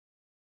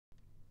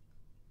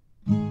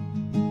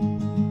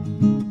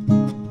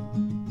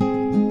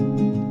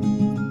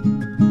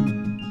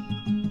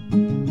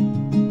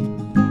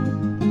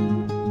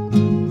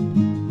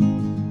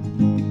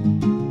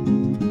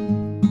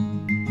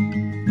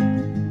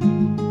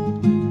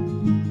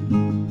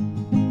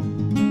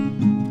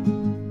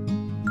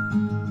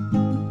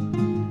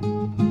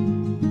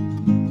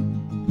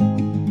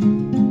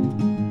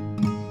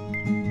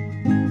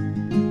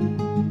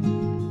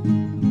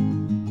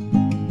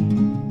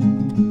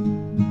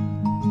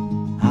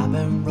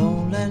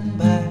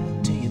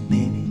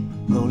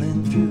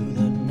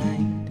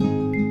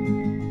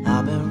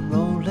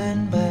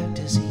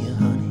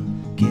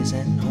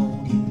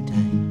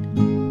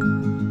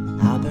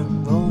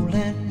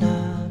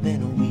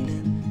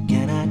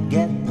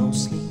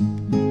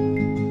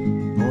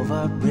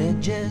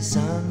ranges,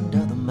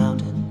 under the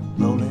mountain,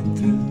 rolling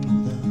through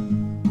the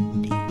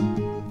deep.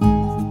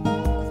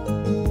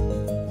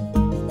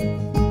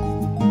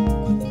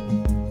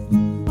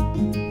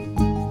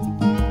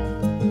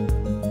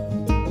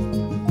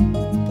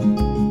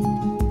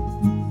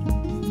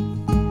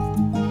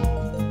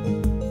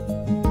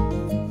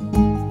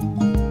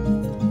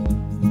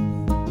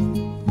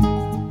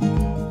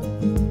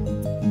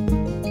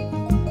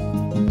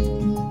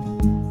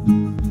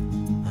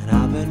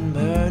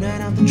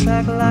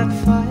 Track like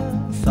fire,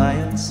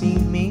 fire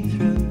seen me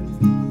through.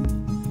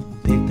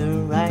 Pick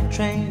the right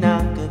train,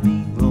 I could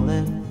be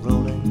rolling,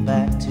 rolling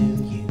back to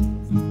you.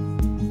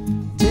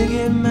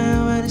 Ticket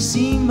man, when you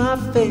see my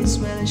face,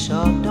 well, you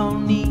sure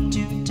don't need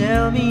to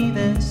tell me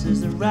this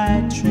is the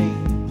right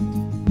train.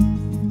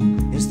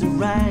 It's the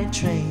right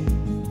train.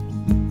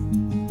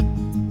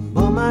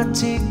 Bought my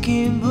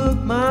ticket, book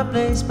my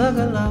place,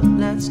 buckle up,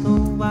 let's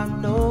go. I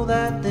know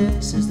that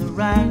this is the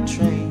right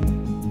train.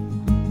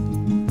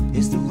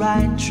 It's the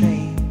right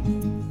train.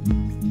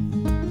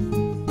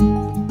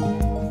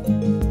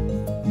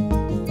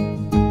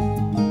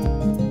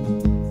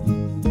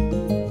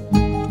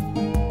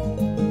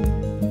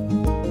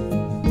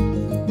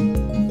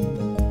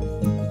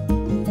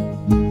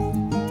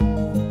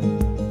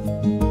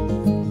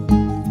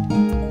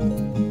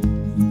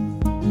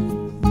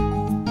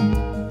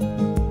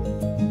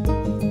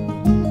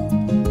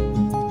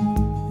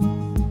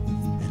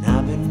 And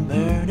I've been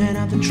burning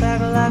up the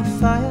track like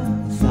fire,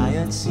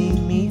 fire'd see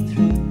me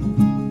through.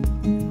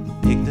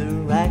 Pick the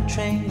right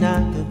train,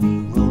 I could be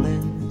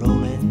rolling,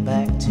 rolling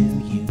back to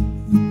you.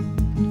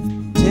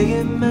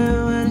 Ticket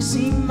man, when you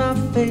see my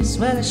face,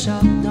 well, you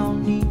sure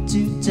don't need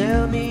to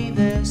tell me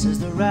this is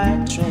the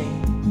right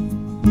train.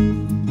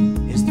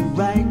 It's the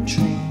right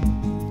train.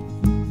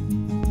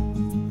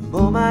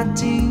 Bought my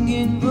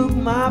ticket, book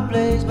my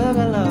place,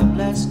 buckle up,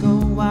 let's go.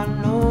 I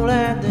know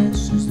that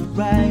this is the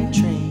right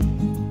train.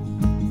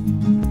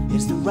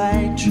 It's the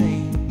right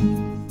train.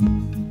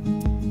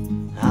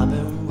 I've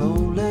been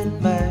rolling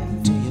back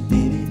to you,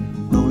 baby,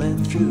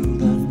 rolling through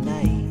the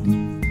night.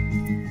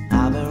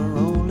 I've been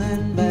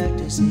rolling back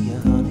to see you,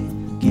 honey,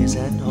 kiss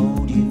and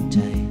hold you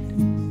tight.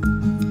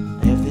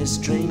 If this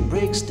train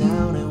breaks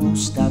down, it won't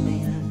stop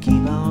me, I'll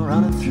keep on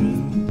running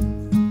through.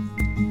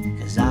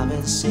 'Cause I've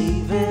been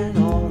saving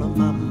all of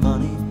my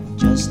money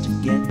just to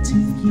get to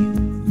you.